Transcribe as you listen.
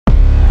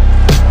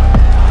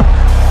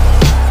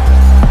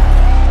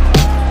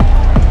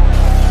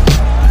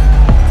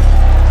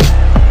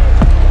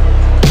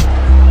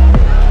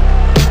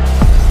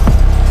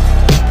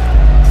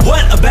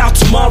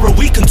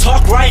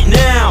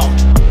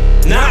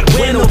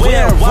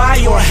where, why,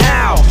 or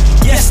how.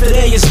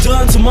 Yesterday is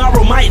done,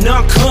 tomorrow might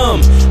not come.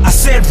 I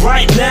said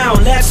right now,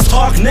 let's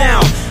talk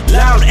now.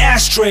 Loud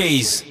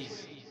ashtrays.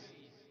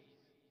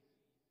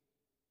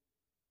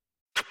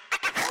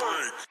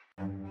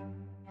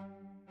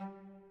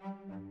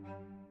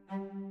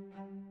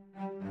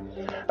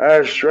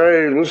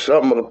 Ashtrays, what's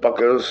up,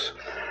 motherfuckers?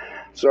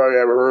 Sorry I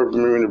haven't heard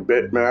from you in a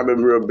bit, man. I've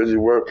been real busy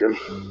working.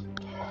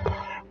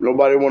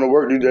 Nobody want to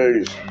work these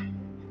days.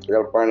 I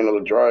gotta find another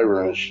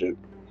driver and shit.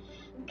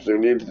 So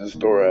need to the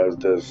store as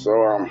this.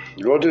 So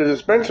go to the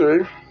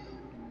dispensary.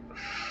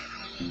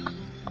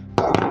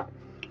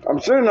 I'm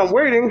sitting, I'm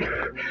waiting.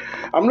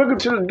 I'm looking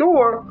to the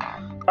door.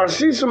 I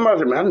see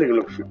somebody. Man, that nigga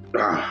look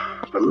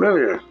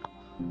familiar.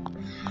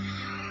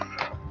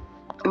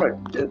 I'm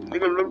like, that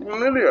nigga look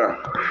familiar.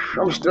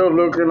 I'm still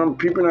looking. I'm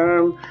peeping at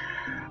him.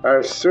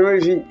 As soon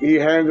as he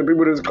hands the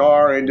people his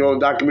car and doing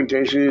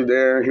documentation, he's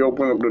there. He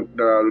opened up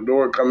the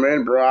door, come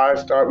in, bro.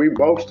 We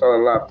both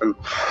started laughing.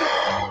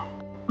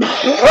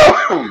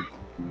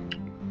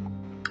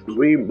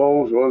 We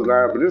both was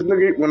laughing. This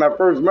nigga, when I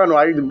first met him,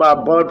 I used to buy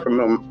bud from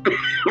him.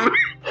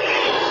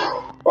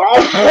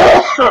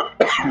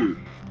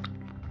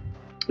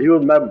 He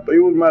was my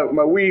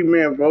weed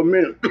man for a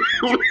minute.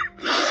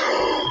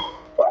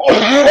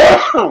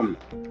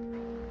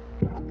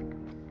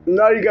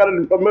 Now you got a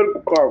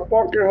medical card.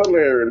 Fucking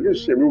hilarious.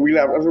 This shit, we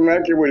laugh. I said,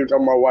 man, I can't wait to talk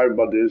to my wife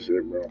about this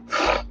shit, bro.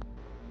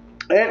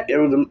 And it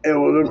was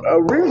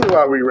a reason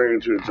why we ran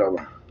into each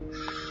other.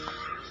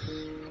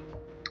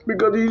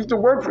 Because he used to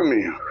work for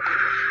me.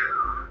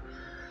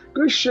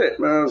 Good shit,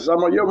 man. So I'm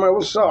like, yo, man,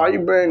 what's up? How you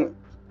been?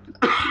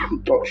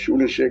 Talk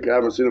shooting shit. I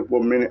haven't seen him for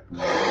a minute.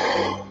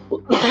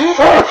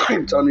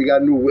 He told me he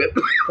got a new whip.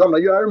 I'm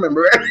like, yo, I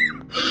remember it.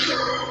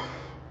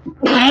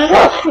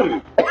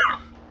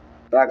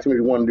 Asked me if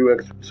he wanted to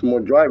do some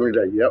more driving. He's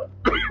like, yep.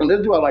 And this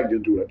dude, I like this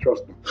dude. I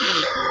trust him.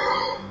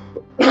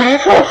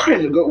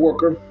 He's a good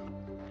worker.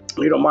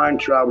 He don't mind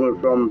traveling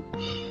from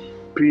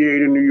PA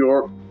to New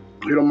York.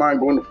 He don't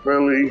mind going to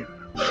Philly,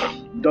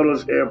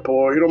 Dulles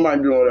Airport. He don't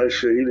mind doing all that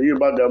shit. He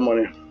about that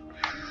money.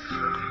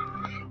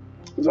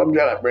 So I'm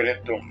glad I read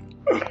it, though.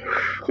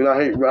 Because I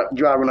hate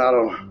driving out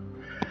of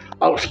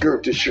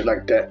outskirts and shit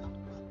like that.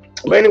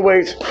 But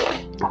anyways,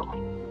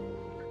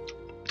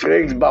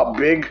 today's about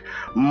big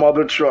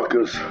mother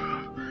truckers.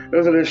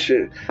 Listen to this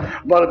shit.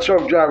 About a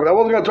truck driver. I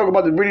wasn't going to talk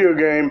about the video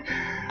game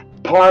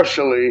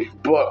partially,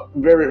 but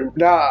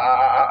now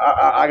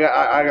I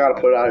got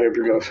to put it out here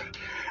because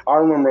I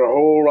remember a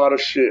whole lot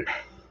of shit.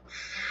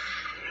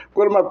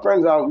 Go to my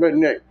friend's house,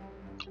 Redneck.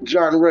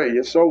 John Ray.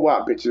 Yeah, so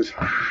what, bitches?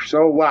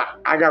 So what?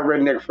 I got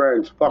redneck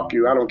friends. Fuck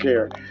you. I don't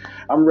care.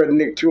 I'm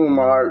redneck too in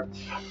my heart.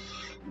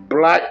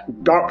 Black,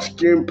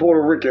 dark-skinned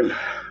Puerto Rican.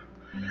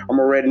 I'm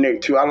a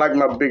redneck too. I like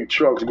my big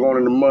trucks going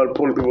in the mud,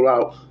 pulling people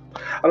out.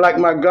 I like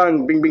my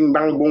gun, bing, bing,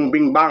 bang, boom,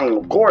 bing, bang.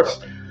 Of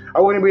course, I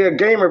wouldn't be a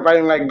gamer if I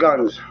didn't like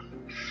guns.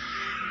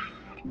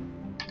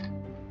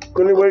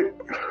 Anyway,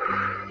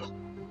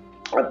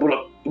 I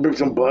bring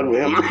some bud with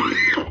him.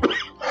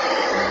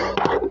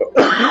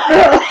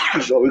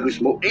 So we could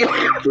smoke.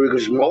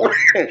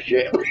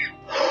 Shit.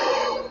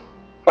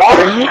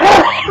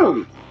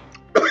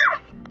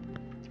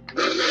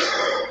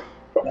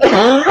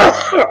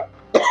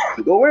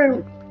 Go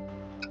in.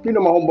 You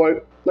know my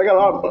homeboy. I got a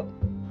lot of.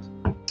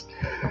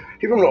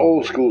 He from the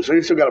old school, so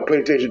he still got a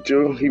PlayStation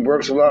 2. He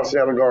works a lot, so he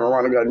haven't gone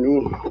around and got a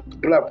new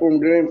platform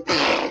game.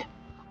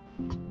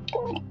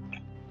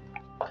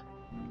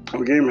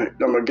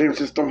 A game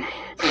system.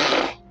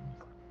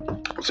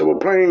 So we're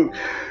playing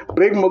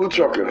Big Mother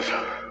Truckers.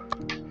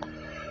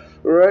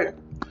 Alright?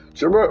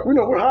 So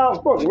we're high as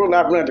fuck, so we're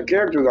laughing at the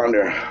characters on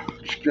there.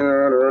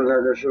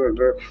 Skinner, shit like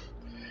that.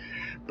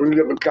 Bring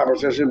up a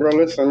conversation, bro.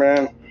 Listen,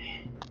 man.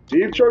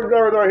 These truck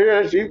drivers out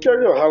here, these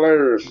truckers are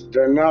hilarious.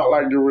 They're not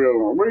like the real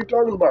one. What are you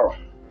talking about?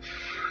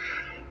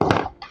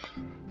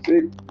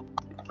 See?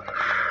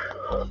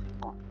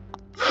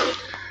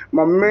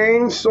 My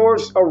main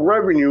source of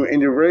revenue in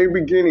the very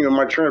beginning of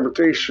my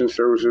transportation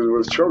services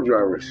was truck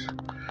drivers.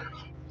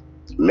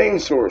 Main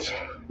source.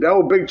 That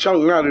whole big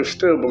chunk now there's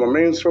still, but my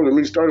main source of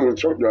me starting with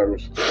truck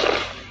drivers.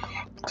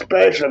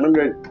 Especially, I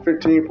remember like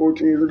 15,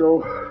 14 years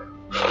ago.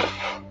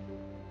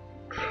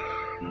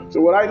 So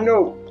what I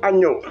know.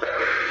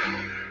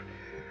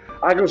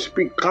 I can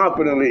speak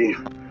confidently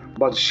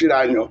about the shit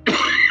I know.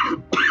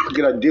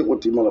 Get I deal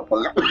with these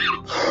motherfuckers.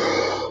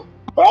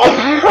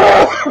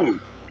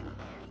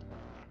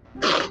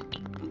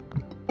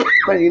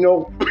 And you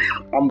know,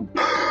 I'm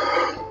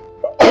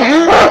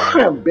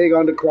big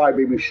on the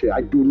crybaby shit.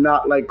 I do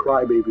not like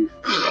crybabies.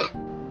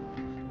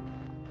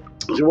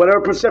 So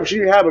whatever perception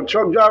you have of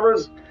truck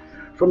drivers,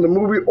 from the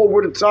movie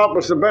Over the Top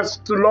with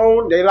Sylvester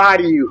Stallone, they lie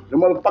to you. The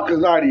motherfuckers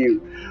lie to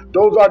you.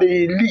 Those are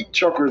the elite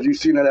truckers you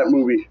seen in that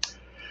movie.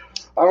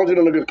 I don't do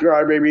no niggas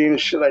crybaby and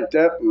shit like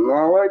that.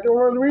 I like the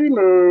ones we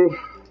know.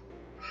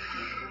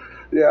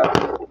 Yeah.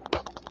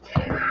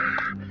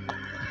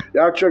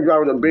 Y'all truck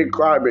drivers are big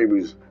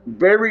crybabies.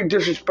 Very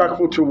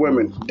disrespectful to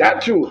women.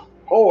 That too.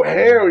 Oh,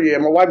 hell yeah.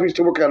 My wife used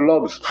to work at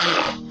Love's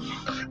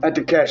at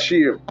the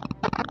cashier.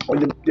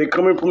 They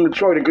come in from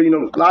Detroit. Because,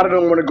 a lot of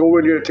them want to go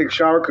in there to take a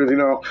shower because,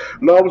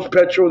 Love's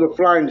Petrol, the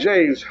Flying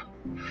J's,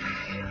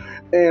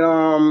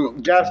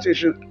 and gas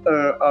stations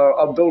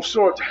of those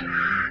sorts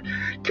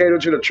cater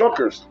to the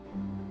truckers.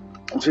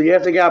 So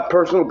yes, they got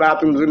personal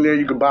bathrooms in there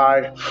you can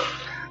buy.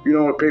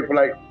 Pay for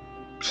like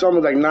some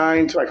is like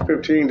 $9 to like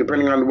 $15,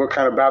 depending on what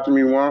kind of bathroom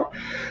you want.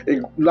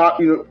 It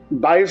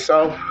by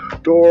yourself,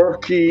 door,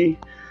 key,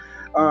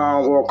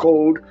 or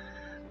code.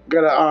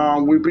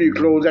 Gotta we put your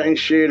clothes out and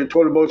shit, the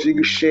toilet bowl so you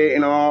can shit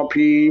and all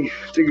pee,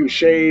 so you can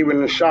shave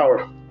and then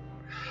shower.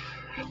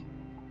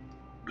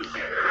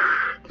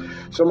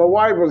 So my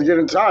wife was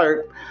getting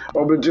tired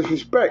of the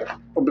disrespect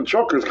of the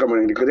truckers coming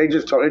in because they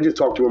just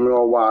talk to women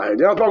all wild.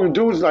 They don't talk to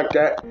dudes like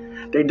that.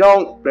 They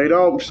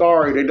don't.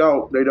 Sorry, they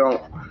don't.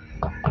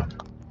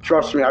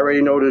 Trust me, I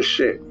already know this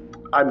shit.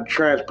 I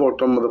transport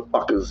them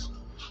motherfuckers.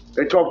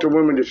 They talk to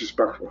women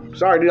disrespectful.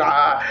 Sorry, dude,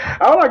 I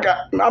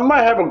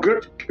might have a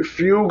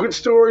few good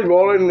stories, but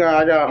other than that,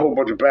 I got a whole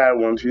bunch of bad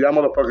ones. Y'all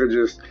motherfuckers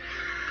just,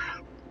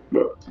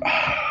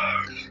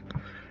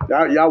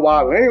 y'all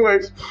wild.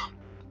 Anyways,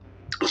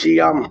 she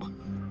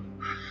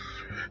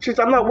said,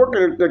 I'm not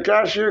working at the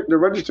cashier, the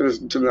register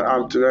today. I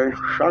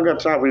don't got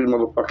time for these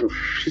motherfuckers.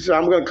 She said,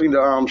 I'm gonna clean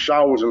the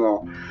showers and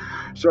all.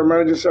 So her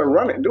manager said,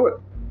 run it, do it.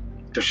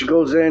 So she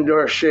goes in, do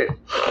her shit.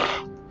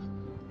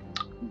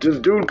 This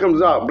dude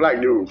comes out,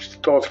 black dude,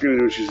 tall, skinny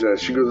dude, she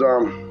says. She goes,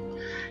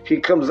 he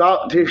comes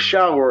out to his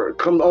shower,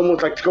 comes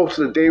almost like to go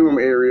to the day room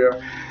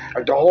area,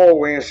 at the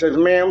hallway, and says,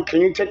 ma'am, can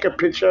you take a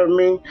picture of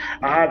me?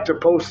 I had to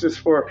post this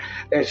for,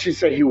 and she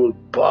said he was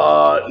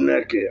butt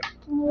naked.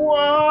 What?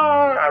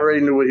 I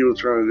already knew what he was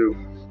trying to do.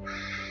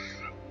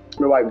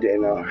 My wife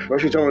didn't know. When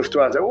she told me the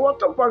story, I said, what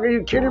the fuck, are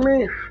you kidding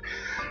me?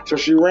 So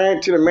she ran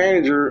to the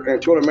manager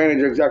and told the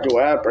manager exactly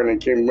what happened, and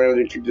the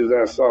manager kicked his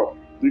ass out.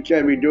 You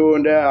can't be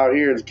doing that out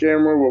here. It's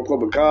camera. We'll call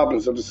the cops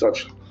and such and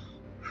such.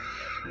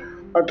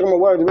 I told my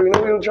wife, do you know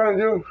what you were trying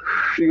to do?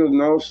 She goes,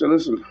 no. So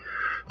listen,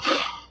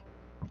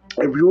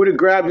 if you would have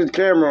grabbed his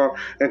camera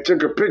and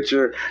took a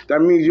picture,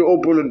 that means you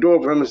open the door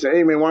for him and say,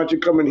 hey, man, why don't you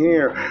come in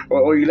here?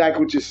 Or you like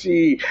what you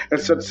see? And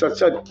such.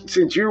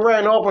 Since you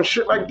ran off and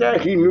shit like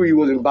that, he knew you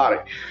wasn't about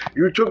it.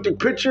 You took the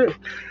picture,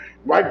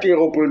 right there,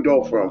 open the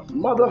door for him.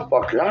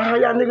 Motherfucker, how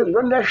y'all niggas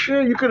run that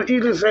shit? You could have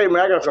easily said,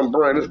 man, I got some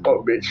bread. This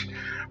fuck bitch.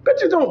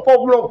 Bitches don't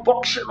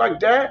fuck shit like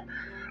that.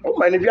 Oh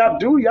man, if y'all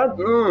do, y'all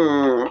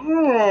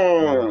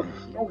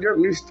don't get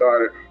me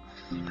started.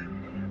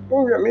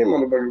 Don't get me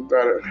motherfucking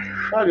started.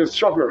 I just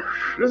trucker.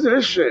 Listen to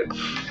this shit.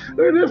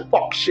 Look at this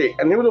fuck shit.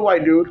 And he was a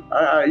white dude.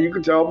 You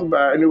could tell from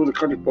back, and it was a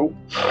country folk.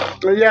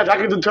 And yes, I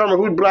can determine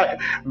who's black.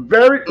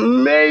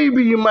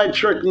 Maybe you might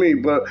trick me,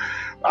 but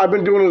I've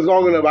been doing this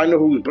long enough. I know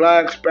who's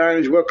black,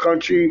 Spanish, what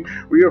country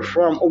where you're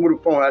from over the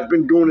phone. I've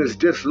been doing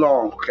this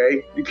long,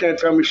 okay? You can't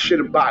tell me shit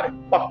about it.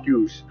 Fuck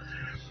yous.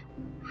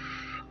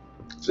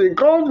 So he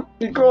called,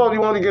 he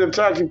wanted to get a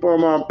taxi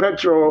from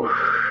Petro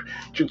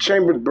to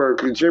Chambersburg,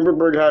 because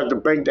Chambersburg has the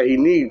bank that he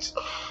needs.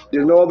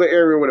 There's no other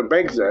area where the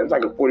bank's at. It's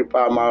like a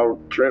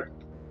 45-mile trip.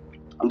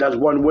 And that's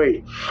one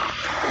way.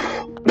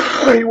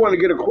 He wanted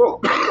to get a quote.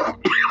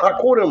 I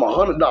quoted him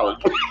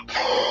 $100.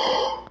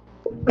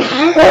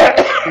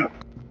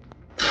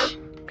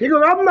 He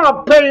goes, I'm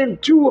not paying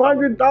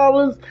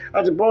 $200.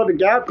 I said, bro, the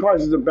gas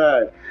prices are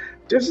bad.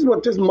 This is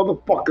what this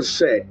motherfucker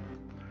said.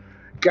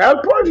 Gas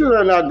prices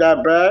are not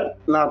that bad.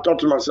 Now I thought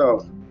to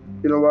myself,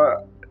 you know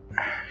what?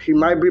 He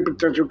might be a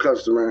potential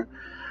customer,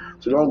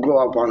 so don't go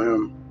up on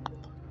him.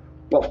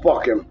 But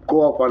fuck him.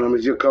 Go up on him.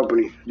 It's your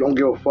company. Don't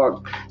give a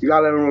fuck. You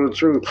gotta let him know the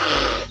truth.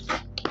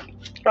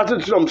 I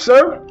said to him,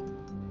 sir,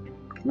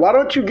 why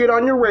don't you get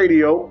on your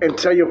radio and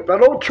tell your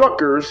fellow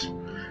truckers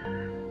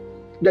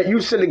that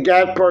you said the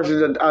gas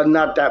prices are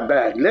not that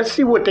bad. Let's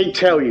see what they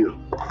tell you.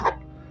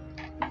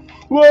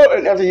 Well,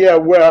 and I said, yeah,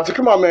 well, I said,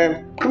 come on,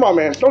 man.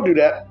 Don't do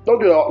that. Don't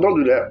do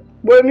that.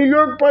 Well, New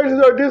York prices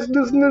are this, and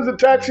this, the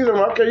taxis. I'm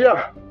like, okay,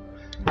 yeah.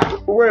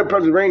 We're in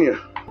Pennsylvania.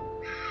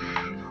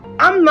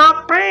 I'm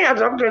not paying. I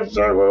said, okay,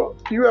 sir, well,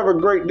 you have a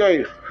great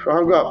day. So I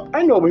hung up.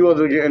 I know he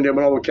wasn't getting there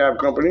with another cab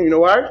company. You know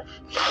why?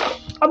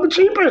 I'm the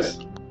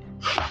cheapest.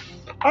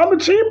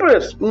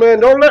 Man,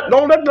 don't let the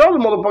other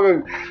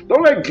motherfucker,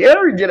 don't let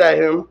Gary get at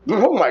him.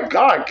 Oh my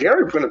God,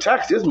 Gary finna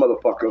tax this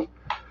motherfucker.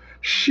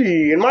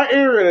 In my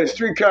area, there's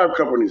 3 cab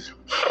companies.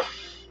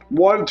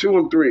 1, 2,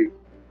 and 3.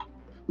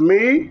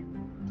 Me,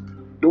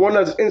 the one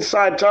that's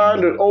inside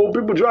town, the old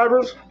people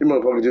drivers, you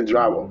motherfuckers just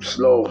drive up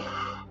slow.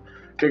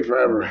 Take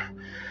forever.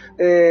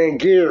 And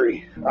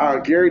Gary.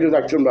 Gary does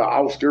like some of the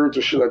outskirts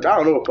or shit like that.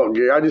 I don't know about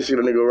Gary. I just see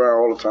the nigga around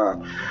all the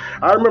time.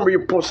 I remember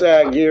you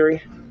pussy-ass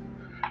Gary.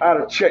 I had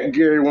to check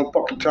Gary one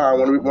fucking time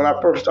when I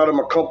first started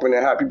my company.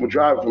 I had people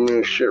driving for me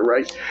and shit,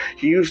 right?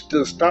 He used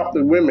to stop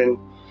the women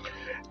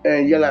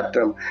and yell at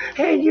them,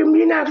 hey, you're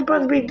not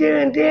supposed to be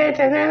doing this.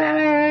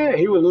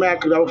 He was mad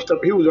because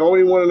he was the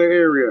only one in the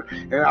area,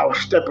 and I was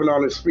stepping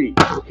on his feet.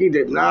 He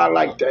did not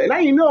like that. And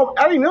I didn't know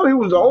he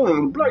was the owner,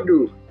 the black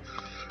dude.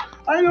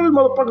 I didn't know this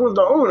motherfucker was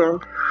the owner.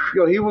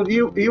 Yo, he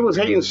was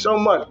hating so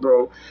much,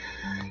 bro.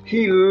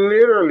 He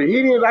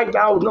didn't like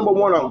that I was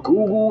 #1 on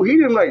Google. He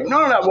didn't like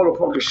none of that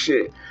motherfucking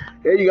shit.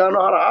 Hey, you gotta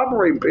know how to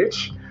operate,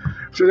 bitch.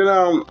 So then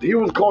he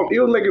was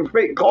making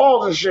fake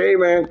calls and shit, hey,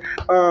 man.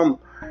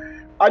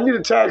 I need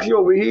a taxi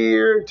over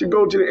here to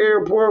go to the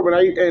airport,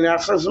 and I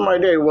sent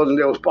somebody there. It wasn't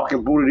there. It was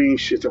fucking booted and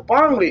shit. So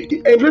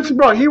finally, and listen,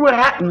 bro, he would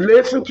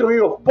listen to me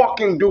a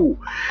fucking do.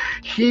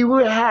 He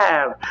would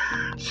have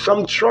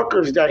some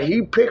truckers that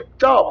he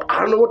picked up.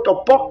 I don't know what the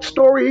fuck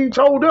story he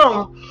told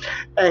them,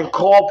 and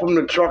call from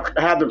the truck.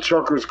 Have the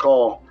truckers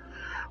call.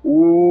 Ooh,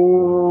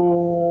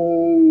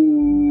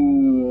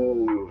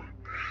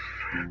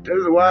 this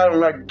is why I don't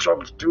like the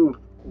truckers too.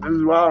 This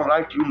is why I don't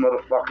like you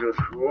motherfuckers.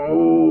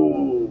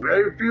 Whoa,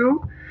 very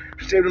few.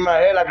 Sitting in my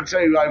head, I can tell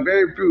you, like,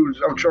 very few.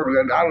 I'm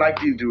truckers. I like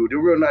these dudes. They're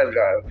real nice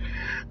guys.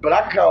 But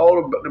I can count all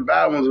the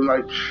bad ones, and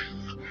like,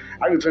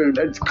 I can tell you,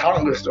 that's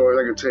countless stories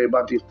I can tell you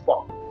about these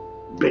fuck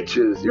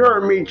bitches. You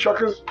heard me,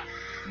 truckers.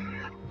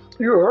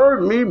 You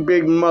heard me,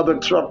 big mother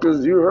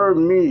truckers. You heard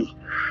me.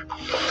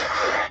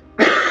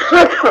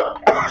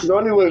 So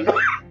anyway,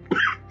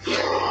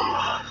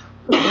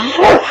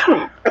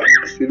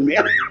 excuse me.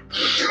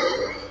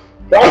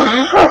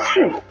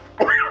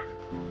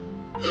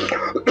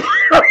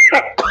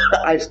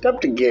 I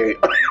stepped again.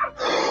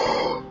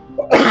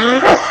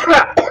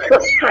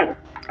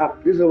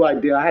 This is what I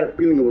did. I had a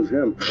feeling it was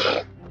him.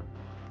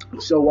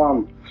 So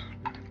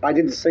I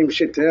did the same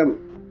shit to him.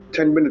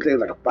 10 minutes later,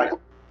 like a fight.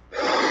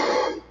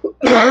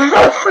 The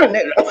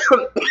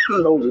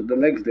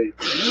next day,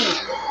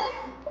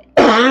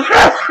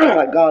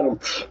 I got him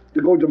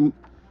to go to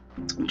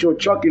a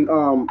trucking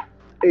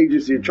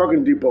agency, a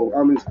trucking depot.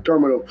 His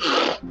terminal.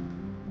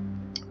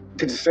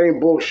 Did the same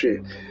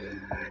bullshit.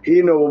 He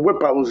didn't know what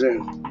whip I was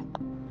in.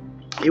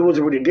 He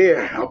wasn't really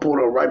there. I pulled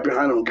up right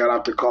behind him, got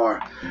out the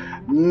car.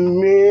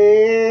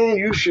 Man,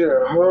 you should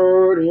have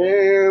heard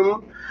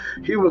him.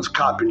 He was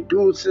copping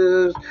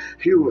deuces.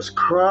 He was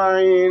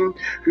crying.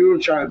 He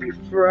was trying to be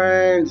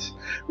friends,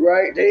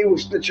 right? They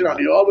was snitching on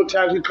the other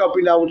taxi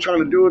company that was trying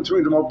to do it to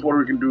me. The Puerto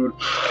Rican dude.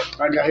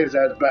 I got his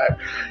ass back.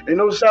 And you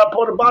know the sad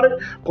part about it?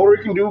 Puerto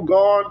Rican dude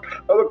gone.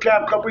 Other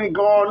cab company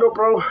gone. No,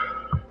 bro.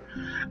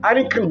 I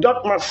didn't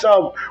conduct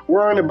myself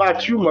worrying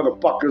about you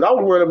motherfuckers. I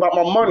was worried about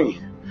my money.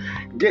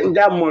 Getting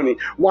that money.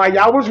 While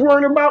y'all was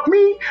worrying about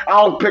me,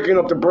 I was picking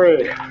up the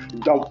bread.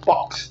 Dumb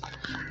fucks.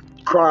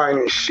 Crying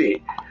and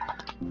shit.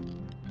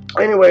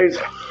 Anyways.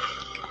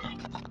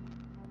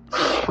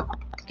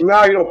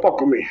 Now he don't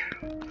fuck with me.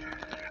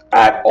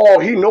 At all.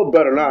 He know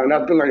better now. And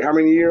that's been like how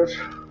many years?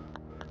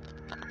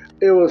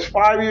 It was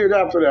 5 years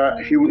after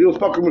that. He was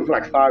fucking with me for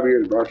like 5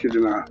 years, bro. I kid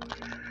you not.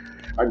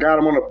 I got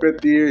him on the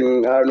 5th year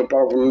and I had no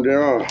problem from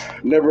there on.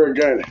 Never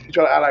again. He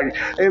tried to act like,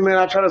 hey man,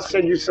 I try to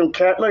send you some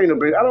cat. No, you know,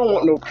 bitch. I don't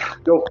want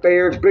no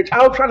fares, bitch.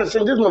 I was trying to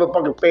send this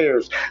motherfucking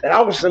fares. And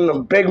I was sending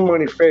them big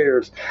money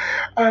fares.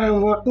 I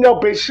don't want, no,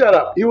 bitch, shut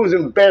up. He was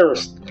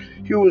embarrassed.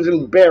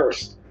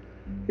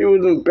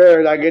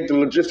 I get the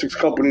logistics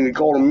company to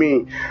call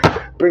me,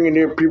 bringing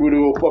their people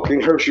to a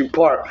fucking Hershey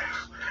Park.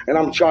 And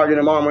I'm charging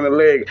him arm and a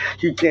leg.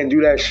 He can't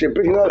do that shit.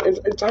 But you know,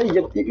 it's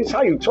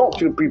how you talk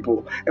to the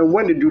people and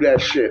when to do that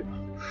shit.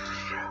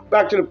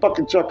 Back to the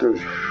fucking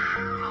truckers.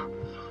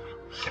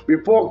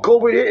 Before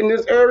COVID hit in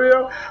this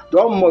area, the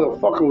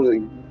motherfucker was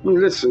like,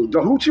 listen, the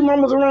hoochie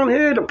mamas around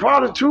here, the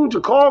prostitutes,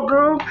 the call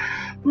girls,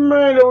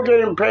 man, they were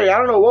getting paid. I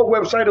don't know what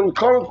website it was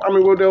calling. I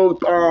mean, where they was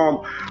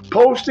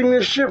posting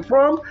this shit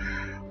from.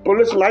 But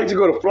listen, I used to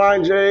go to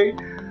Flying J.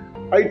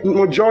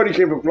 Majority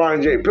came from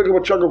Flying J. Pick up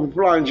a trucker from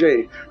Flying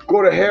J.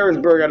 Go to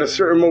Harrisburg at a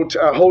certain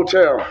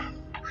hotel.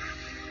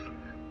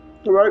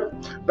 All right?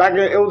 Back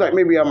then, it was like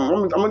maybe,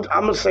 I'm going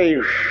to say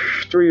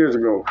 3 years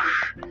ago.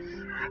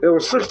 It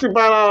was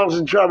 $65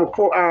 to travel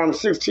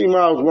 16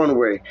 miles one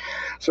way.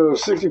 So it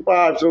was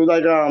 65, so it was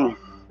like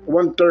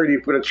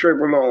 $130 for the trip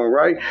alone,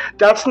 right?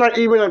 That's not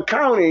even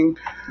accounting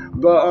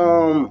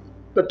the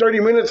 30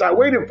 minutes I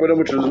waited for them,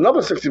 which was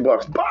another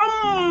 $60. Boom!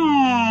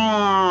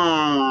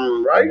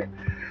 Right?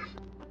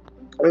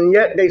 And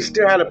yet they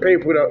still had to pay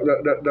for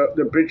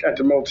the bitch at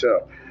the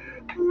motel.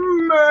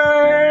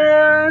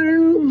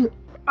 Man,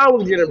 I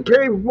was getting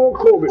paid before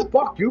COVID.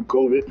 Fuck you,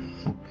 COVID.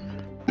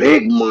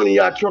 Big money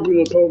y'all truckers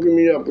are talking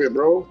me up here,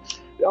 bro.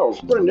 Y'all was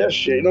spending that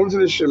shit. Don't do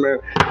this shit, man.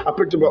 I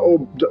picked up I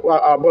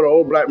bought an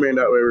old black man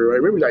that way,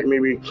 right?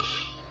 Maybe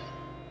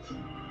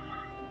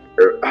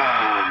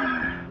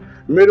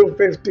middle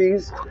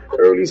 50s,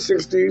 early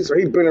 60s. So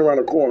he's been around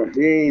the corner.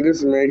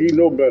 Listen, man, he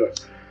know better.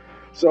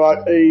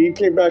 So he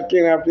came back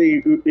in after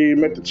he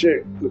met the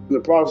chick, the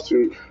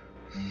prostitute.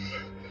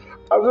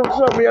 I was like,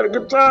 what's up? We had a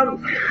good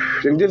time.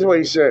 And this is what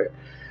he said.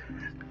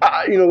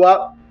 You know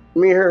what?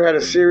 Me and her had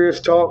a serious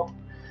talk.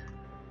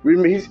 We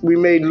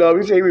made love.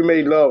 He said we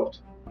made love.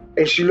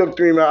 And she looked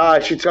me in my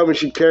eyes. She told me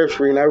she cares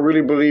for me, and I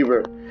really believe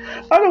her.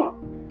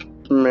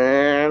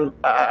 Man,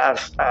 I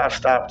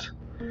stopped.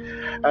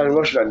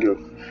 What should I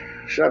do?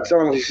 Should I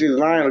tell him she's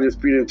lying or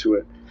just feed into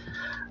it?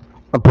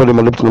 I'm putting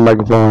my lips on the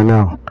microphone right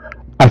now.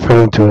 I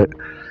fell into it.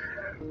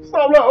 So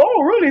I'm like,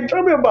 oh, really?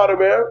 Tell me about it,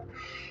 man.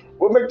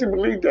 What makes you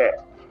believe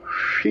that?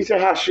 He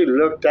said how she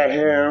looked at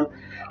him,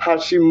 how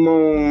she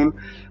moaned.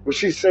 When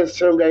she says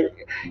to him that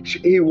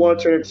she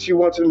wants him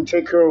to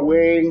take her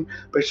away,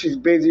 but she's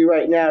busy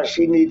right now.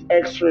 She needs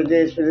extra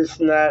this for this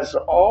and that.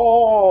 So,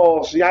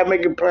 so y'all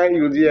making plans? He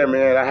goes, yeah,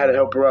 man, I had to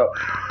help her out.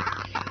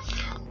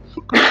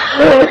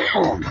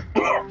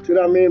 See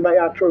what I mean by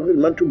y'all truckers,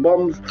 mental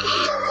bums?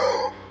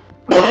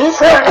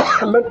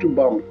 Mental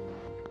bums.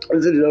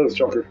 This is the other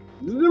trucker.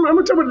 I'm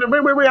gonna tell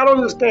you, wait, I don't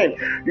understand.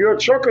 You're a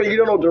trucker, you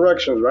don't know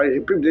directions, right?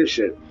 You peep this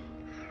shit.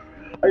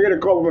 I get a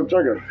call from a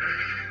trucker.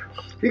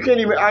 I can't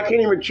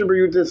even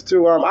attribute this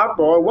to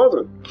alcohol. It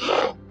wasn't.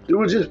 It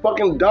was just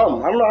fucking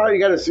dumb. I don't know how you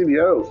got a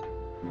CDO.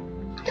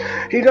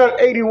 He's on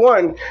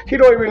 81. He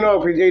don't even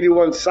know if he's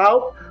 81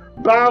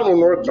 southbound or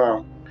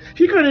northbound.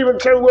 He couldn't even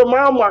tell me what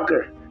mile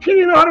marker. He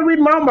didn't know how to read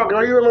mile marker.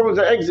 All you remember was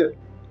the exit.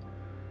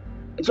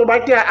 So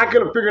right there, I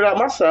could have figured out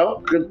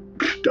myself.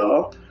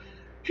 Duh.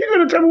 He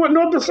couldn't tell me what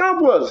north and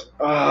south was.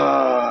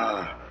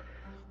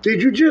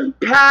 Did you just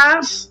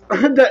pass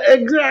the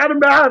exit? I don't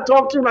know how to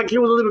talk to him like he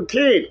was a little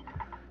kid.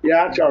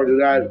 Yeah, I charge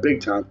his ass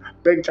big time.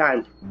 Big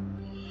time.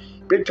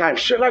 Big time.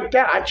 Shit like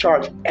that, I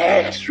charge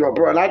extra,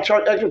 bro. And I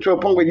charge extra to a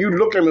point where you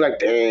look at me like,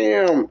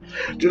 damn.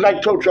 Just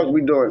like tow trucks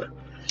be doing.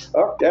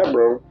 Fuck that,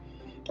 bro.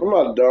 I'm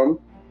not dumb.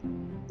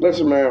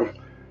 Listen, man.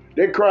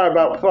 They cry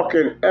about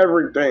fucking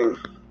everything.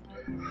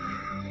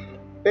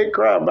 They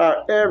cry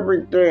about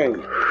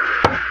everything.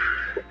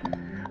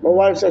 My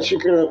wife said she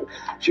couldn't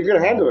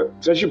handle it.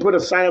 So she put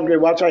a sign up there,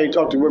 watch how you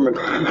talk to women.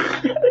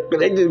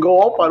 They just go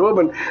off on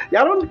women.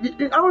 I don't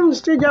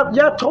understand.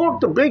 Y'all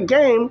talk the big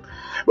game.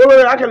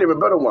 Wait, I can leave a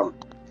better one.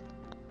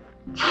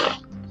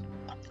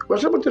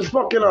 What's up with this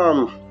fucking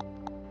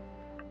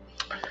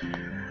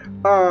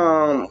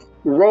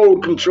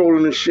road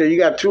controlling this shit? You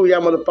got two of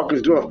y'all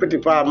motherfuckers doing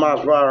 55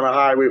 miles per hour on the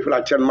highway for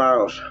like 10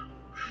 miles.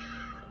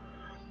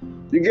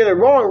 You get it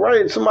wrong,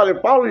 right? Somebody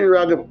follow you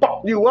around and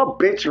fuck you up,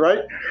 bitch,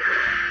 right?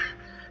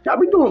 Y'all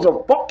be doing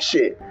some fuck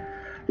shit.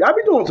 Y'all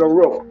be doing some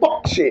real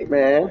fuck shit,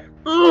 man.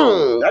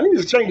 I need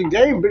to change the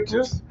game,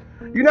 bitches.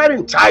 You're not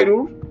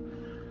entitled.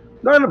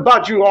 Nothing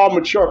about you, all my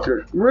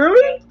trucker.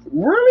 Really?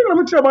 Really? Let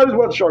me tell you about this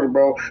one trucker,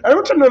 bro. And let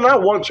me tell you,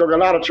 not one trucker, a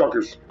lot of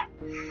truckers.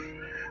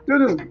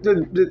 There's this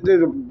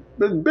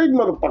big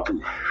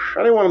motherfucker. I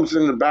didn't want him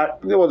sitting in the back.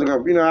 It wasn't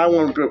gonna, I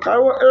want him to feel comfortable. I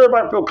want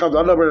everybody to feel comfortable.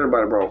 I love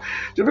everybody, bro.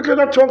 Just because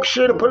I talk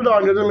shit and put it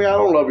on doesn't mean I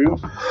don't love you.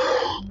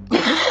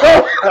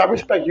 I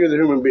respect you as a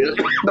human being,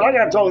 but I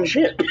gotta talk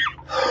shit.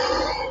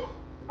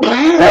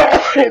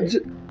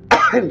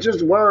 It's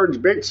just words,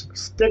 bitch.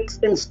 Sticks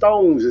and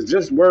stones. It's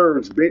just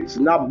words, bitch,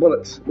 not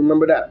bullets.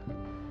 Remember that.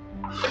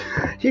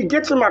 He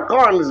gets in my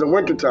car and it's the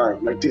winter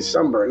time, like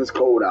December, and it's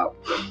cold out.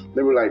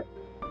 They were like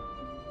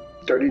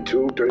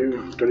 32,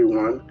 30,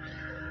 31.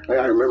 I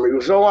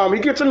remember. So he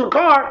gets in the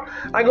car.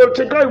 I go to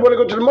take off. You want to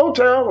go to the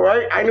motel,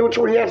 right? I knew which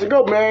one he has to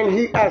go,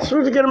 man. As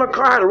soon as he get in my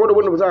car, I had to roll the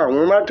windows down.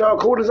 Remember I told how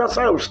cold it is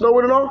outside? It was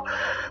snowing and all.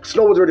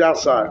 Snow was already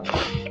outside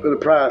for the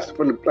past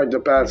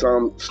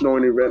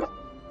snowing event.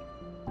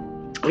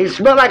 He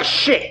smelled like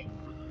shit.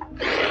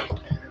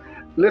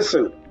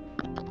 Listen,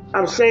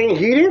 I'm saying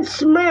he didn't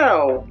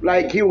smell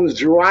like he was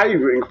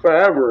driving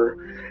forever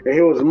and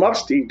he was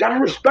musty. That's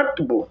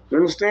respectable. You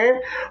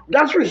understand?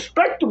 That's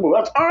respectable.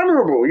 That's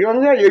honorable. You know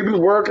what I mean? You've been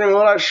working and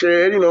all that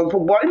shit,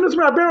 football.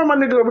 Listen, I've been on my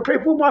nigga. We play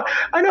football.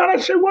 I know how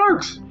that shit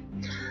works.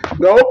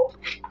 Nope.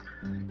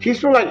 He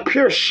smelled like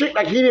pure shit,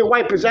 like he didn't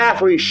wipe his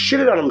ass or he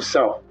shitted on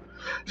himself.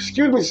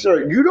 Excuse me,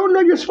 sir. You don't know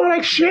you smell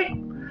like shit?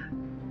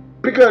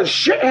 Because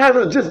shit has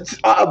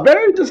a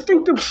very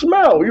distinctive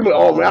smell. You mean,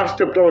 oh man, I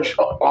stepped on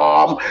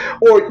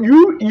or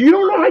you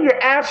don't know how your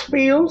ass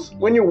feels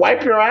when you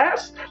wipe your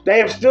ass? They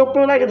have still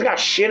feel like it's got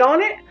shit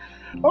on it?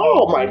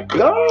 Oh my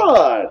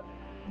god.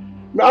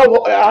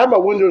 I had my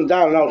windows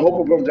down and I was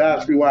hoping for him to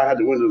ask me why I had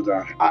the windows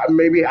down.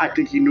 Maybe I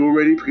think he knew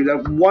already because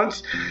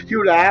once he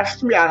would have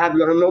asked me, I'd have to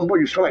let him know, boy,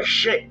 you smell like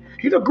shit.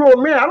 He's a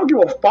grown man. I don't give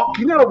a fuck.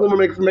 He's not a woman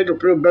make him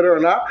feel better or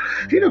not.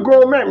 He's a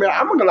grown man, man.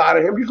 I'm gonna lie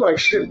to him. He's like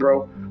shit,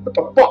 bro. What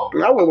the fuck?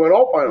 And I went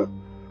off on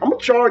him. I'm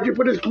gonna charge you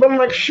for this smelling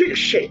like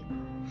shit.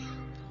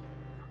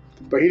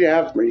 But he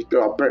didn't ask me.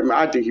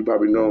 I think he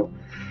probably know.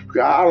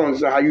 I don't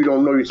understand how you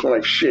don't know you smell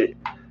like shit.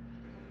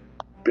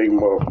 Big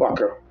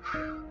motherfucker.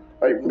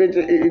 Like, bitch,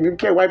 if you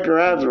can't wipe your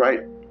ass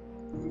right,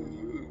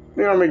 you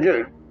know what I mean? Get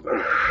it.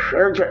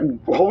 Every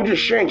time, hold your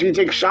shank. You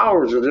take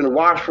showers and then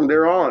wash from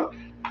there on.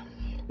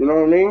 You know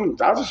what I mean?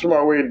 That's a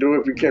smart way to do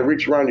it if you can't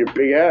reach around your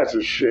big ass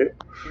and shit.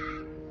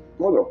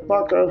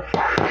 Motherfucker.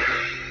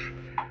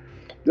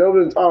 There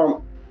was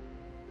the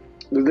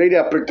lady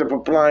I picked up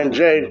for Flying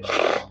J.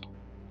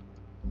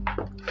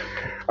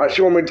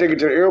 She wanted me to take her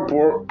to the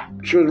airport.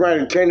 She was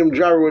riding tandem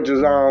driver with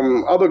his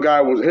other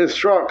guy was his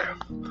truck.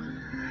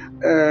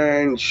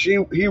 And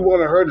he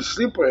wanted her to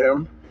sleep with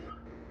him.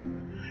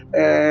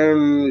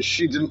 And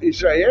she didn't. He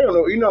said, "Yeah,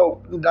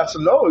 that's a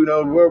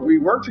no. We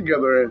work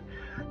together."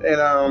 And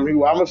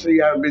obviously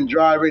you haven't been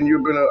driving.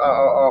 You've been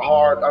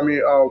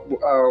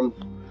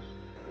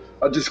a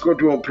a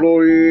disgruntled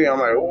employee. I'm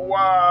like,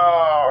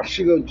 wow.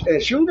 She goes,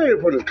 and she was not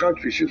even from this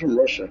country. She's from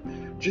Russia.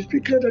 Just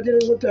because I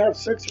didn't want to have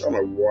sex, I'm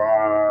like,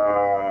 wow.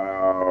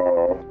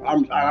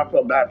 I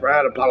felt bad for her. I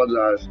had to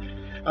apologize.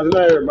 I said,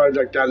 not everybody's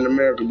like that in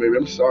America, baby.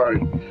 I'm sorry.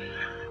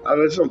 I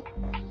mean, some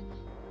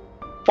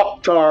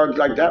fucktards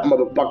like that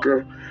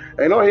motherfucker.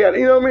 And all he had,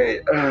 you know what I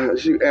mean?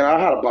 And I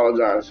had to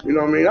apologize. You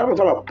know what I mean? I was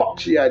talking about fuck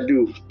she had to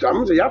do. I'm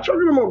gonna say, y'all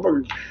talking to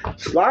motherfucking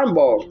slime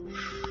balls.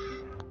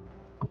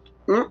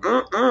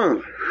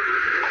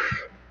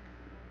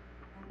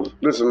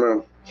 Listen,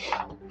 man.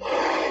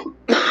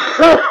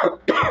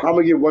 I'm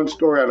gonna give one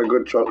story on a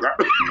good truck.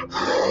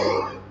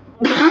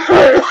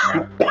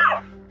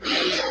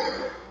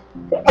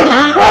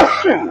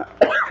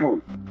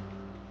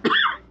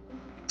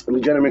 The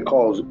gentleman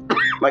calls.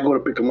 I go to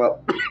pick him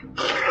up.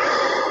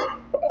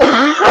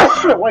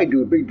 White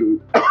dude, big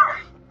dude.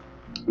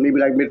 Maybe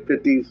like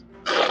mid-50s.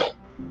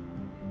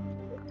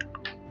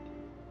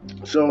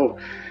 So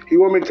he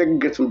wanted me to take him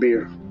get some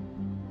beer.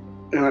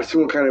 And I see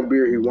what kind of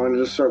beer he wanted,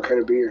 a certain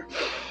kind of beer.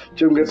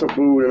 Took him get some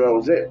food, and that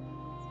was it.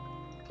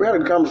 We had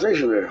a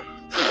conversation there.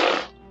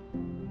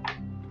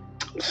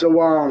 So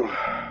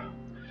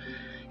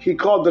he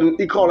called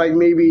like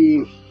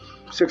maybe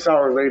 6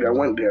 hours later. I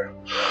went there.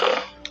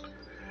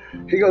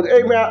 He goes,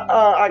 hey man,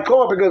 I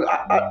called because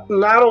I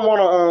don't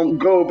want to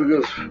go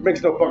because it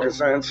makes no fucking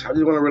sense. I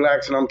just want to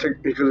relax and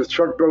because his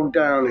truck broke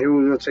down. He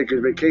was gonna take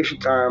his vacation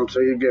time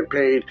so he'd get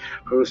paid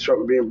for his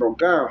truck being broke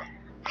down.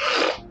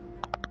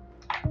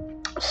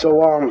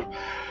 So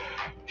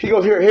he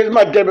goes, here's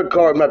my debit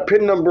card. My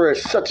PIN number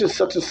is such and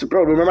such and such.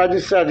 Remember I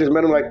just said I just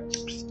met him like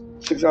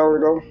 6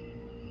 hours ago,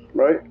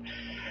 right?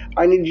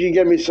 I need you to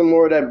get me some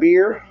more of that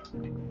beer.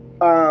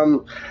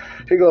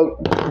 He goes,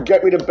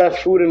 get me the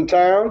best food in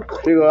town.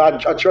 He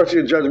goes, I trust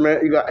your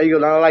judgment. He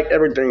goes, I like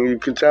everything. You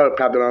can tell it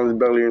popped on his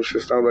belly and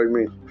shit, sounds like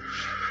me.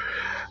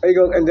 He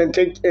goes, and then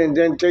take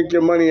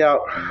your money out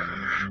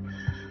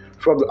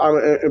from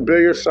and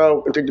bill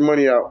yourself and take the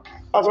money out.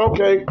 I said,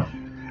 okay.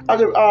 I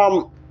said,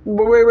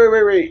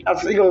 wait.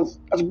 He goes,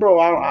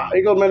 bro.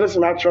 He goes, man,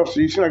 listen, I trust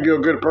you. You seem like you're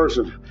a good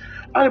person.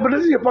 I said, but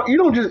this is your. You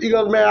don't just. He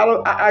goes, man,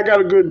 I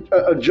got a good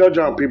judge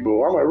on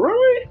people. I'm like,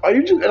 really? Are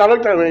you just? And I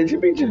looked at him, is he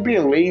just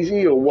being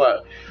lazy or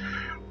what?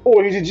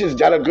 Or is he just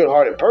that a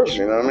good-hearted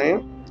person? You know what I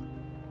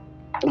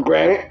mean?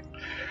 Granted,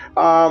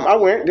 I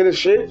went, did his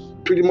shit,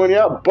 took the money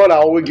out, but I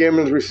always gave him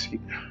his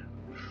receipt.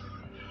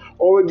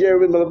 Always gave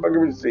him his motherfucking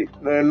receipt.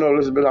 Man, no,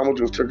 this is how much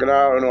was took it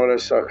out and all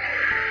that stuff.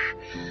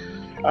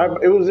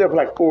 It was there for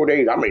like 4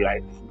 days. I made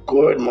like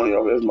good money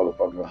off this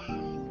motherfucker.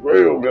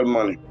 Real good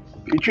money.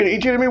 He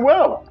treated me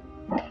well.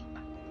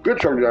 Good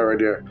truck guy right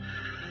there.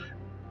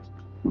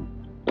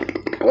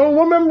 Well,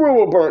 one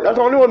memorable person. That's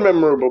the only one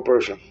memorable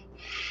person.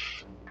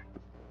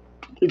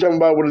 He talking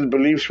about what his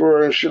beliefs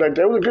were and shit like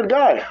that. He was a good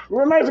guy. He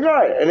was a nice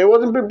guy. And it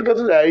wasn't because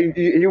of that.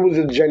 He was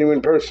a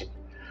genuine person.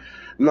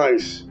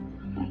 Nice.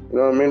 You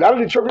know what I mean? How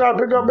did the truck guy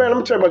pick up, man? Let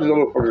me tell you about this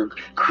little fucking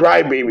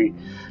crybaby.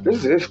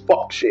 This is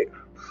fuck shit.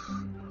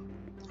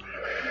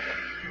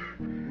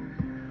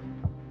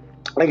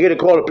 I get a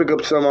call to pick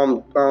up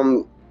some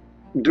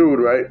dude,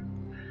 right?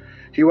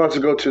 He wants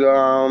to go to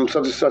the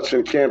such and such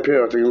in Camp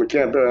Hill. I think in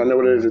Camp Hill. I know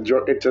what it is.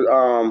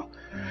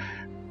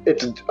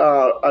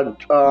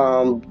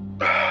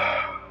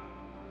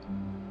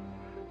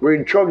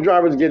 Where truck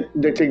drivers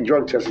they take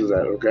drug tests at,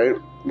 okay?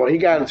 Well, he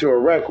got into a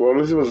wreck. Well,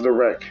 this was the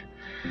wreck.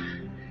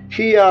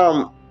 He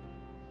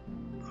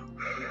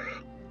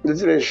this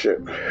is this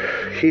shit.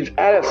 He's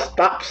at a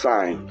stop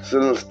sign.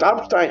 So in the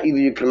stop sign, either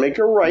you can make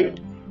a right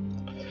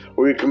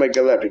or you can make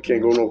a left. You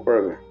can't go no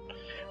further.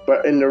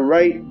 But in the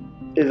right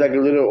is like a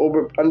little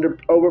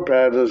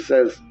overpass that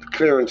says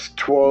clearance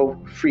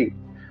 12 feet.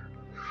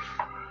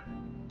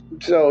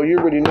 So you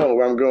already know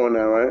where I'm going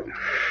now, right?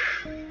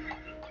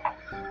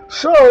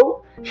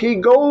 So he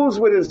goes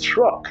with his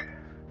truck.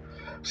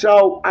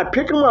 So I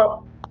pick him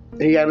up.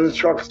 He had his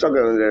truck stuck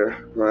under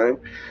there, right?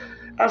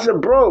 I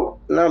said, bro,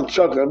 now I'm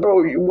chuckling.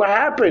 Bro, what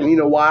happened? You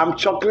know why I'm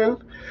chuckling?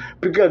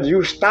 Because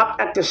you stopped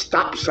at the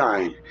stop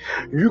sign.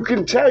 You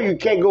can tell you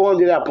can't go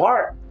under that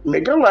part.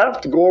 Make a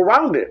left, go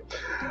around it.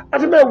 I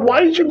said, man,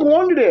 why did you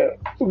go under there?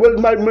 Well,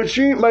 my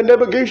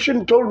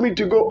navigation told me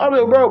to go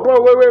under. Bro,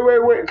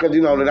 wait. Because,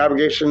 you know, the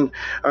navigation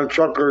on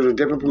truckers is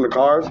different from the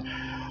cars.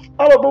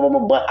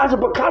 But I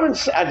said, but common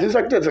sense, just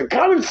like this,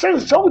 common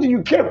sense told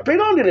you can't fit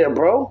under there,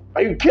 bro.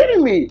 Are you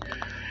kidding me?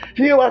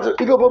 He goes,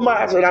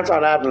 I said, that's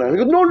not happening. He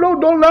goes, no,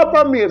 don't laugh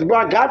at me. I said, bro,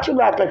 I got to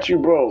laugh at you,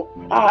 bro.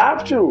 I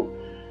have to.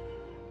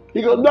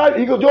 He goes,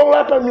 don't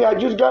laugh at me. I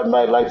just got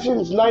my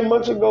license 9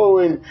 months ago,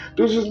 and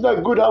this is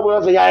not good. I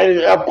said,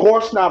 yeah, of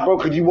course not, bro,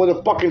 because you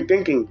wasn't fucking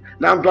thinking.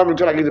 Now I'm talking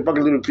to like he's a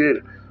fucking little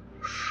kid.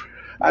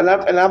 And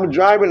I'm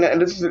driving, and I'm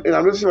listening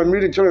to my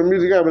music, turning the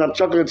music up, and I'm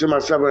chuckling to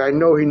myself, and I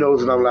know he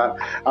knows that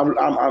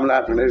I'm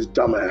laughing at his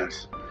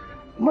dumbass.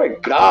 Oh my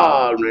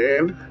God,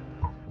 man.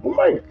 Oh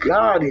my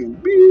God, he's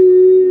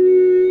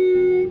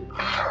beep.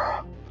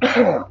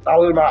 I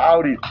was in my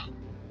Audi.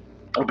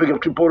 I picked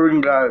up two Puerto Rican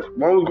guys.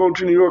 One was going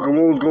to New York and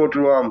one was going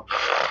to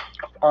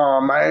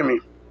Miami.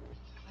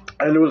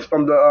 and it was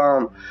from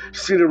the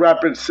Cedar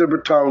Rapids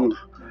Silvertongue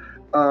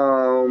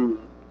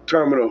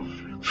terminal.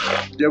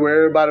 Yeah, where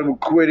everybody was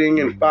quitting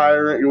and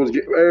firing. It was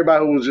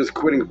everybody who was just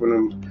quitting for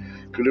them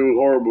because it was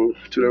horrible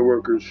to their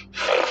workers.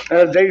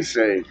 As they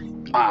say,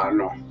 I don't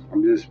know.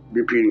 I'm just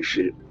repeating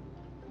shit.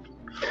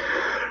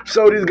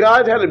 So these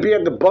guys had to be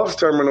at the bus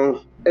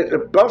terminal, at the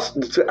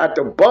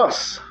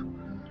bus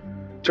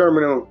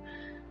terminal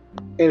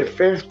in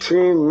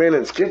 15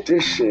 minutes. Get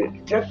this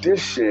shit. Get this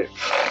shit.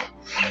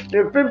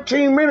 In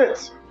 15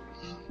 minutes.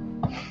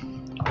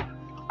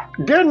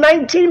 They're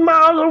 19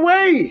 miles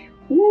away.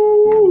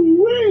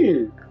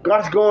 Woo-wee.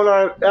 That's going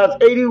on. That's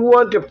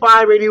 81 to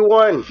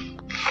 581.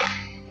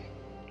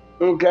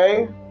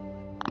 Okay?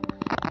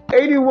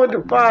 81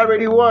 to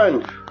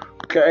 581.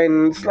 Okay,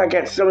 and it's like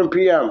at 7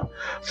 p.m.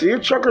 So your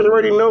truckers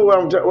already know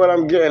what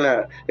I'm getting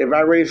at. If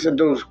I race at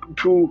those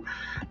two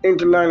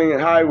interlining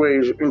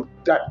highways in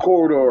that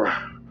corridor.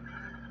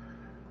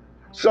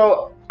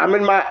 So I'm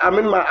in my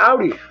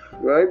Audi,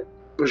 right?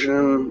 Pushing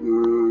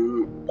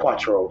in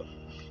Quattro.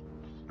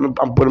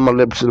 I'm putting my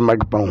lips to the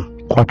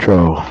microphone.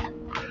 Quattro.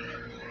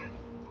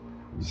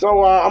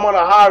 So I'm on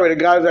a highway. The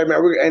guys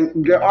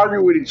and they're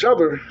arguing with each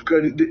other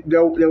because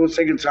they were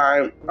taking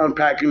time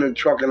unpacking the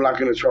truck and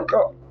locking the truck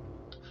up.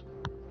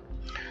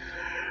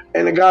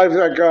 And the guy's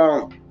like,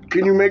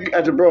 can you make,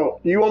 I said, bro,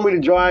 you want me to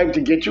drive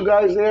to get you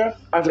guys there?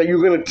 I said,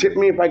 you're going to tip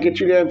me if I get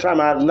you there in time?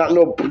 I have not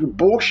no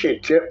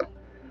bullshit tip.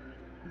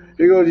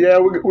 He goes, yeah,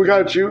 we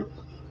got you.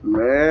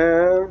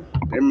 Man,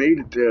 they made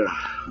it there.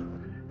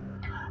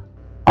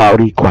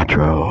 Audi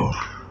Quattro.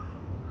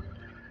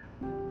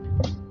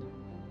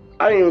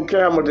 I didn't even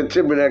care how much they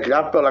tipped me there because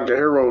I felt like a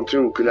hero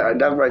too because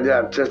that's right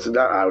there I tested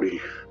that Audi.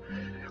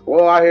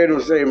 Well, I heard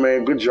them say,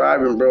 man, good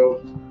driving,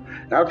 bro.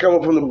 And I come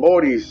up from the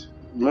boardies.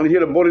 When you hear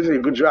the boardies say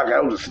good drive,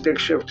 that was a stick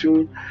shift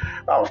too.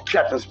 I was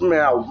catching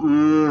smell.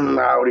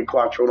 Audi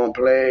Quattro don't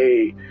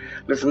play.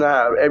 Listen,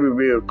 I have every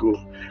vehicle.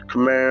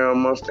 Camaro,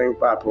 Mustang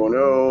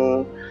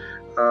 5.0,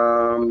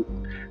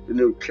 the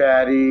new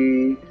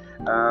Caddy,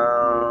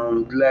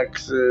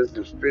 Lexus,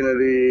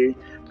 Infiniti,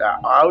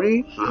 that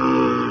Audi.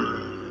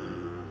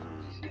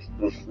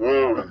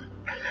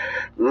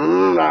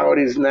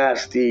 Audi's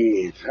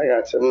nasty. I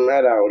got something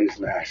that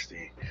Audi's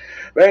nasty.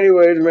 But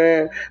anyways,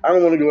 man, I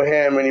don't want to go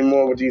ham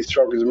anymore with these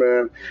truckers,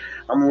 man.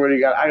 I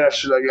got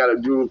shit I gotta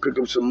do and pick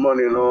up some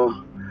money and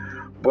all.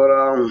 But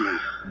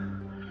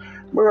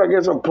maybe I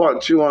get some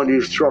part 2 on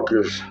these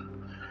truckers.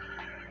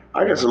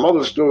 I got some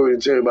other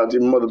stories to tell you about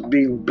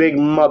these big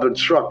mother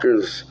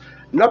truckers.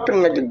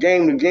 Nothing like the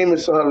game. The game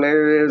is so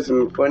hilarious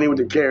and funny with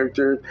the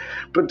characters.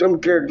 Put them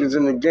characters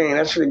in the game.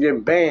 That should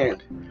get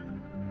banned.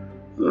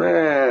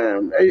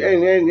 Man.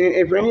 And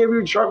if any of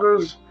you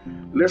truckers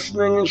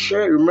listening and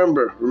shit,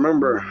 remember,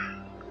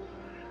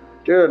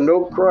 there are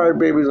no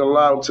crybabies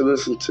allowed to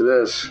listen to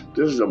this.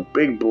 This is a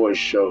big boy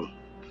show.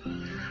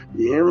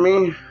 You hear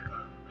me?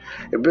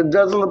 If it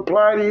doesn't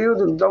apply to you,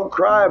 then don't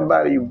cry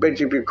about it, you bitch.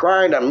 If you're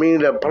crying, that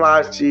means it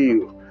applies to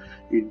you.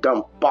 You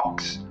dumb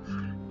fucks.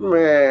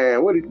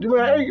 Man, what do you do?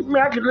 Man,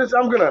 I can listen.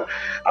 I'm gonna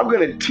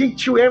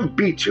teach you and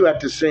beat you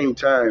at the same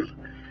time.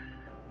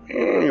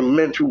 Man,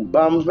 mental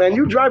bums, man.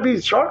 You drive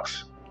these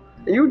trucks?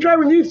 And you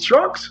driving these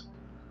trucks?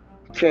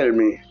 Kidding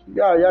me.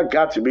 Y'all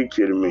got to be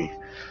kidding me.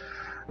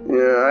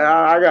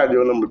 Yeah, I gotta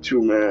do number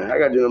 2, man. I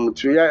gotta do number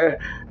 2. Yeah.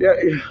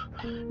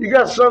 You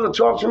got something to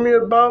talk to me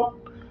about?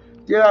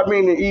 Get at me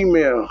in the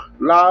email,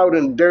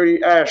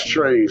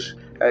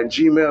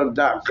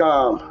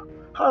 loudandddirtyashtrays@gmail.com.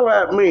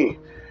 Holla at me.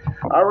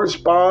 I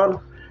respond.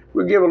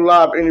 We give a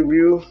live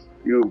interview.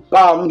 You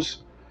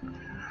bums.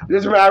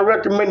 Listen, I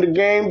recommend the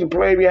game to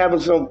play if you're having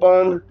some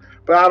fun,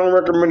 but I don't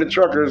recommend the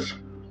truckers.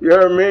 You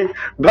heard me?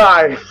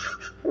 Bye.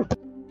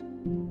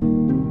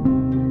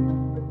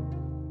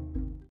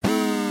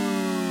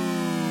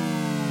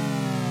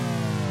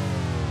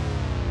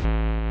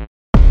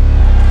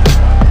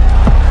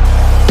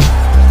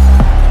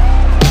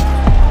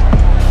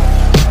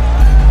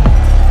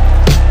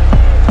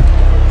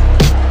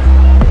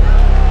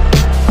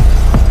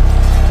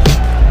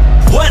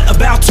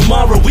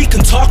 Tomorrow we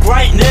can talk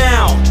right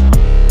now.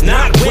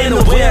 Not when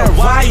or where,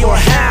 why or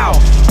how.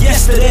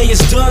 Yesterday is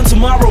done,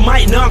 tomorrow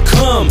might not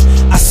come.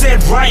 I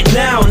said right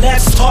now,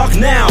 let's talk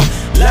now.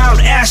 Loud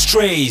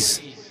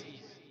ashtrays.